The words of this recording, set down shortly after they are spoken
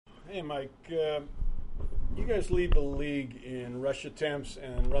Hey, Mike. You guys lead the league in rush attempts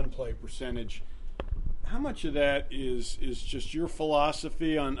and run play percentage. How much of that is just your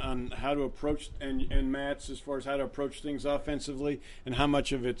philosophy on how to approach and Matt's as far as how to approach things offensively, and how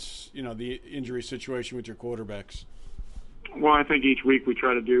much of it's the injury situation with your quarterbacks? Well, I think each week we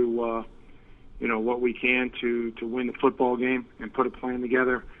try to do what we can to win the football game and put a plan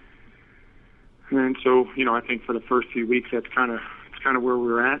together. And so I think for the first few weeks that's kind of where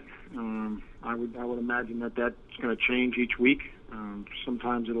we're at. I would imagine that's going to change each week.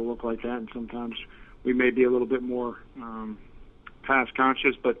 Sometimes it'll look like that, and sometimes we may be a little bit more pass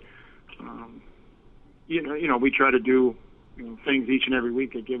conscious. But we try to do things each and every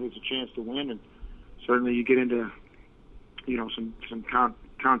week that give us a chance to win. And certainly you get into some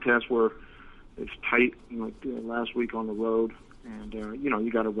contests where it's tight, like last week on the road, and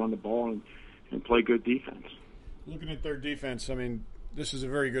you got to run the ball and play good defense. Looking at their defense, I mean, this is a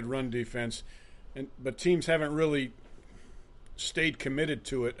very good run defense, but teams haven't really stayed committed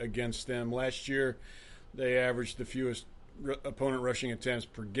to it against them. Last year, they averaged the fewest opponent rushing attempts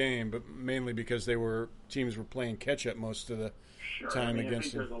per game, but mainly because teams were playing catch-up most of the time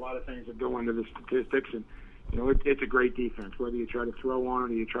against them. There's a lot of things that go into the statistics, and it's a great defense. Whether you try to throw on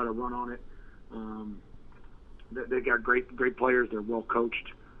it or you try to run on it, they got great players. They're well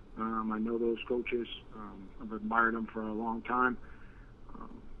coached. I know those coaches. I've admired them for a long time,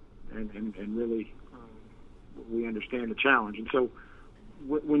 and really we understand the challenge. And so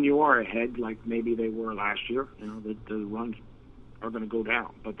when you are ahead, like maybe they were last year, the runs are going to go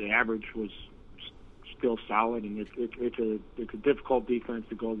down, but the average was still solid, and it's a difficult defense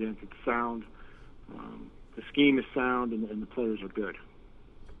to go against. It's sound. The scheme is sound, and the players are good.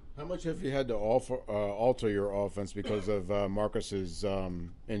 How much have you had to alter your offense because of Marcus's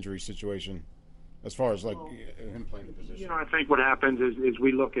injury situation, as far as him playing the position? I think what happens is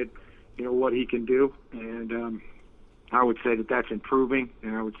we look at what he can do, and I would say that's improving,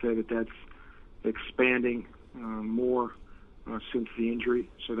 and I would say that's expanding more since the injury.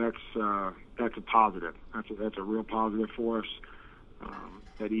 So that's a positive. That's a real positive for us.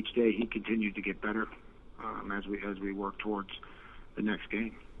 That each day he continues to get better as we work towards the next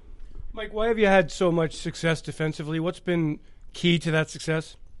game. Mike, why have you had so much success defensively? What's been key to that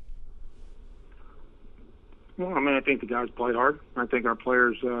success? Well, I think the guys play hard. I think our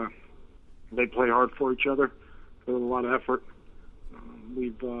players, they play hard for each other with a lot of effort.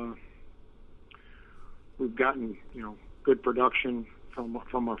 We've gotten good production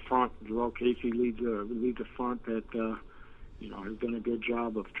from our front. Joel Casey leads a front that has done a good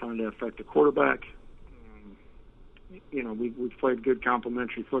job of trying to affect the quarterback. We've played good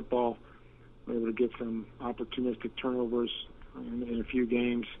complementary football. We're able to get some opportunistic turnovers in a few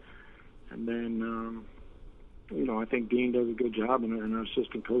games. And then, I think Dean does a good job, and our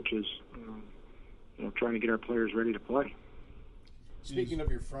assistant coaches, trying to get our players ready to play. Speaking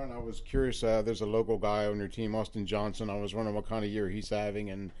of your front, I was curious, there's a local guy on your team, Austin Johnson. I was wondering what kind of year he's having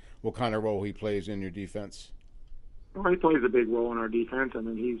and what kind of role he plays in your defense. Well, he plays a big role in our defense.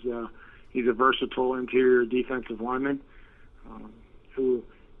 He's a versatile interior defensive lineman who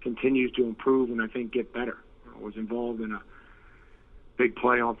continues to improve and I think get better. Was involved in a big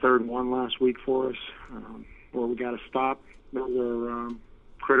play on 3rd and 1 last week for us where we got a stop. Those are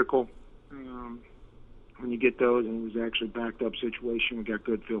critical. When you get those, and it was actually a backed up situation, we got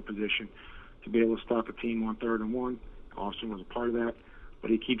good field position to be able to stop a team on 3rd and 1. Austin was a part of that,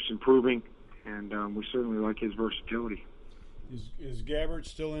 but he keeps improving, and we certainly like his versatility. Is Gabbert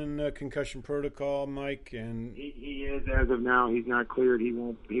still in concussion protocol, Mike? And he is as of now. He's not cleared. He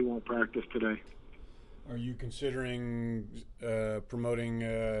won't practice today. Are you considering promoting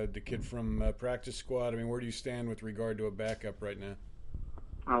the kid from practice squad? Where do you stand with regard to a backup right now?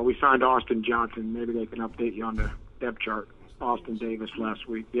 We signed Austin Johnson. Maybe they can update you on the depth chart. Austin Davis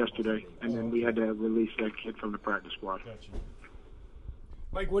yesterday, and then we had to release that kid from the practice squad. Gotcha.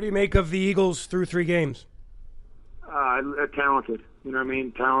 Mike, what do you make of the Eagles through 3 games? Talented.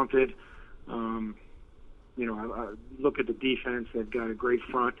 Talented. I look at the defense. They've got a great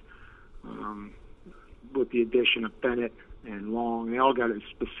front with the addition of Bennett and Long. They all got a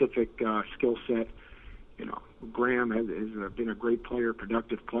specific skill set. Graham has been a great player,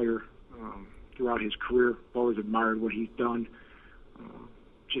 productive player throughout his career. Always admired what he's done.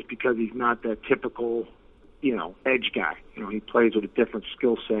 Just because he's not that typical, edge guy. He plays with a different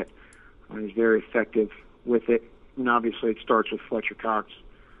skill set. He's very effective with it. And obviously it starts with Fletcher Cox,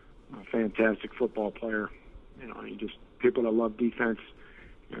 a fantastic football player. People that love defense,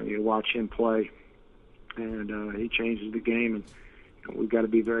 you watch him play, and he changes the game. And we've got to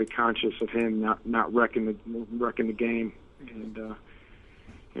be very conscious of him not wrecking the game. And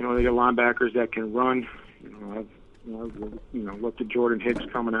They got linebackers that can run. I've looked at Jordan Hicks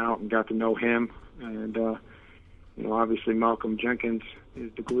coming out and got to know him, and obviously Malcolm Jenkins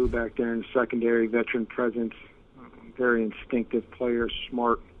is the glue back there in the secondary, veteran presence, very instinctive player,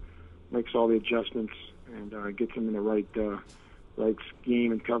 smart, makes all the adjustments, and gets them in the right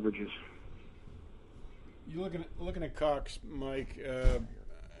scheme and coverages. You looking at Cox, Mike.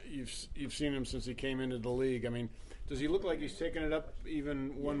 You've seen him since he came into the league. I mean, does he look like he's taken it up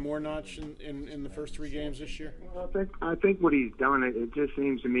even one more notch in the first 3 games this year? Well, I think what he's done, it just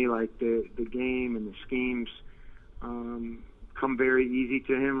seems to me like the game and the schemes come very easy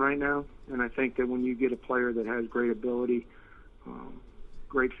to him right now. And I think that when you get a player that has great ability,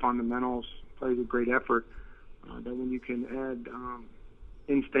 great fundamentals, plays with great effort, that when you can add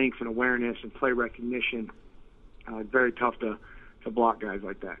instincts and awareness and play recognition, it's very tough to block guys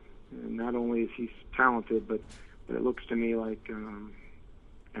like that. And not only is he talented, but it looks to me like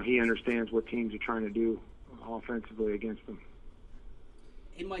he understands what teams are trying to do offensively against them.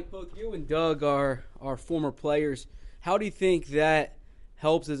 Hey, Mike, both you and Doug are former players. How do you think that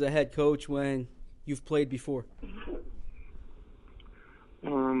helps as a head coach when you've played before? I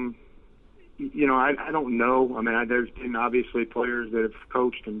don't know. I mean, there's been obviously players that have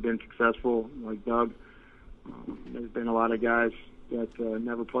coached and been successful, like Doug. There's been a lot of guys that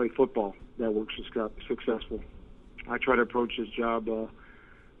never played football that were successful. I try to approach this job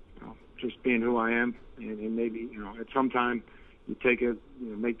just being who I am, and maybe at some time you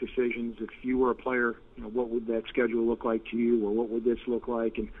make decisions. If you were a player, what would that schedule look like to you, or what would this look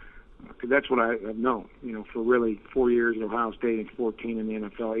like? And because that's what I've known, for really 4 years at Ohio State and 14 in the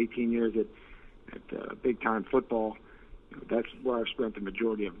NFL, 18 years at big time football. That's where I've spent the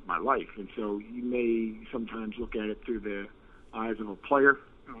majority of my life, and so you may sometimes look at it through the eyes of a player.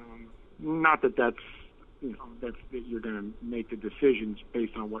 Not that that's you're going to make the decisions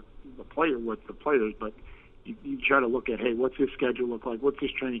based on what the players, but you try to look at, hey, what's this schedule look like? What's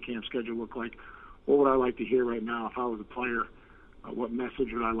this training camp schedule look like? What would I like to hear right now if I was a player? What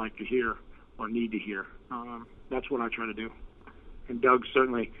message would I like to hear or need to hear? That's what I try to do. And Doug's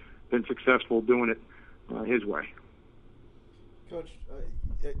certainly been successful doing it his way. Coach,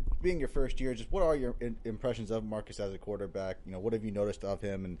 being your first year, just what are your impressions of Marcus as a quarterback? What have you noticed of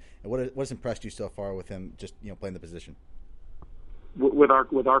him, and what's impressed you so far with him just playing the position? With our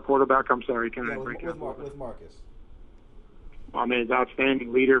quarterback, I'm sorry, can I break it up? With Marcus. I mean, he's an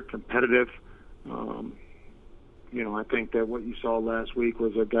outstanding leader, competitive. I think that what you saw last week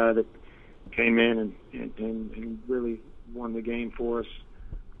was a guy that came in and really won the game for us,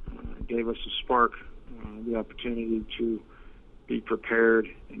 gave us a spark, the opportunity to be prepared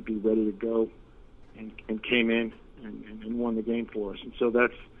and be ready to go, and came in and won the game for us. And so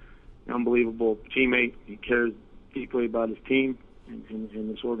that's an unbelievable teammate. He cares deeply about his team and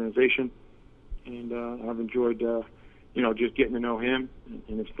this organization. And I've enjoyed, just getting to know him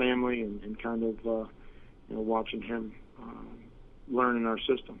and his family and kind of, watching him learn in our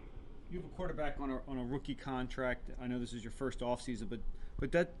system. You have a quarterback on a rookie contract. I know this is your first offseason,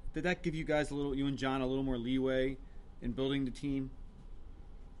 but did that give you guys you and John, a little more leeway in building the team?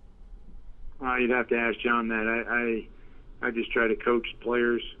 You'd have to ask John that. I just try to coach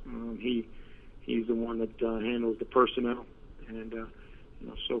players. He's the one that handles the personnel, and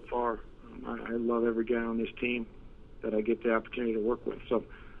so far I love every guy on this team that I get the opportunity to work with. So,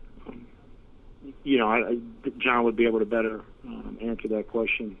 John would be able to better answer that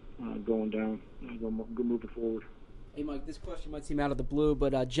question moving forward. Hey, Mike, this question might seem out of the blue,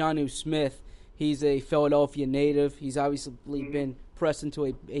 but Jonnu Smith, he's a Philadelphia native. He's obviously been pressed into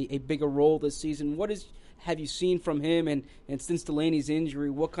a bigger role this season. What have you seen from him, and since Delaney's injury,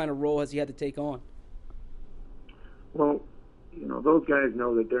 what kind of role has he had to take on? Well, those guys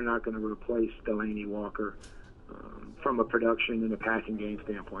know that they're not going to replace Delaney Walker from a production and a passing game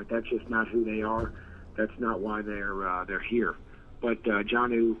standpoint. That's just not who they are. That's not why they're here. But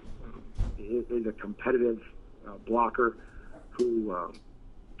Jonnu is a competitive blocker who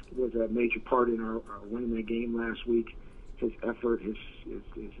was a major part in our winning the game last week. His effort, his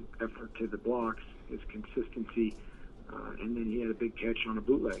effort to the blocks, his consistency, and then he had a big catch on a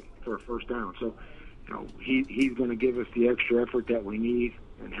bootleg for a first down. So, he's going to give us the extra effort that we need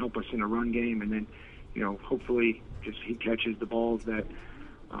and help us in a run game. And then, hopefully, just he catches the balls that,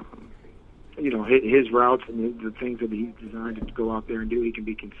 his routes and the things that he's designed to go out there and do. He can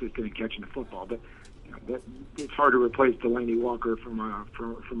be consistent in catching the football, but it's hard to replace Delaney Walker from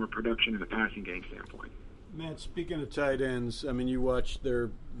a production and a passing game standpoint. Matt, speaking of tight ends, I mean, you watched their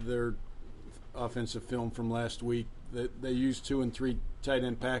offensive film from last week. They used 2 and 3 tight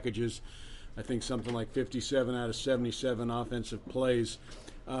end packages. I think something like 57 out of 77 offensive plays.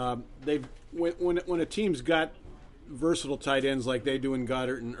 They've when a team's got versatile tight ends like they do in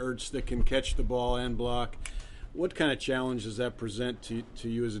Goddard and Ertz that can catch the ball and block, what kind of challenge does that present to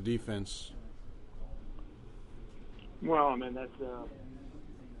you as a defense? Well, I mean, that's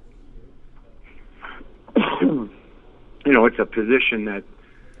it's a position that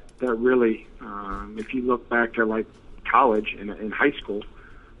really, if you look back to like college and in high school,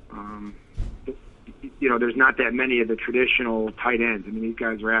 there's not that many of the traditional tight ends. I mean, these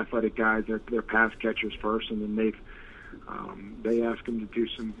guys are athletic guys. They're pass catchers first, and then they ask them to do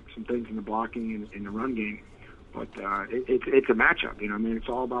some things in the blocking and in the run game. But it's a matchup. I mean, it's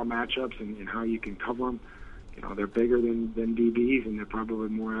all about matchups and how you can cover them. They're bigger than DBs, and they're probably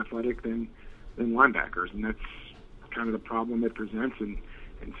more athletic than linebackers, and that's kind of the problem it presents. And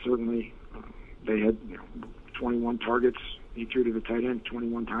certainly they had 21 targets. He threw to the tight end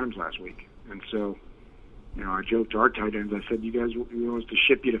 21 times last week, and so I joked to our tight ends. I said, "You guys want us to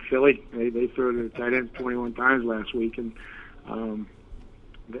ship you to Philly?" They threw to the tight ends 21 times last week, and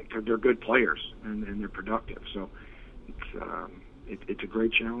they're good players and they're productive. So it's a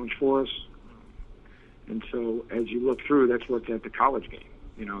great challenge for us. And so as you look through, that's what's at the college game.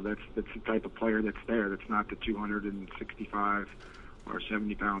 That's the type of player that's there. That's not the 265 or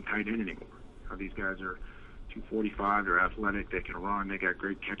 70-pound tight end anymore. These guys are 245. They're athletic. They can run. They got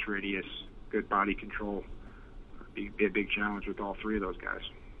great catch radius, good body control. Be a big challenge with all three of those guys.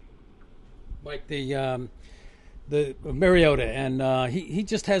 Mike, the Mariota, and he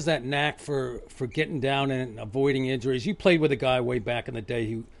just has that knack for getting down and avoiding injuries. You played with a guy way back in the day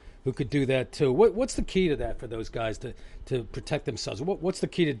who could do that too. What's the key to that for those guys to protect themselves? What's the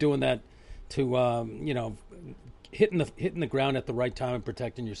key to doing that, to hitting the ground at the right time and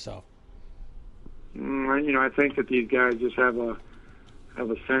protecting yourself? I think that these guys just have a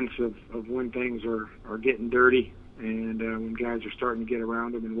sense of when things are getting dirty, and when guys are starting to get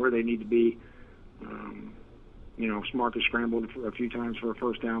around them and where they need to be. Marcus scrambled a few times for a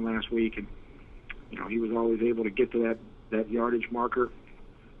first down last week, and he was always able to get to that yardage marker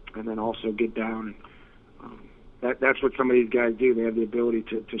and then also get down. And that's what some of these guys do. They have the ability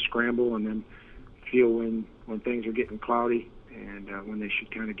to scramble and then feel when things are getting cloudy and when they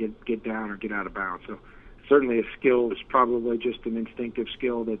should kind of get down or get out of bounds. So certainly a skill is probably just an instinctive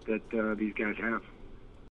skill that these guys have.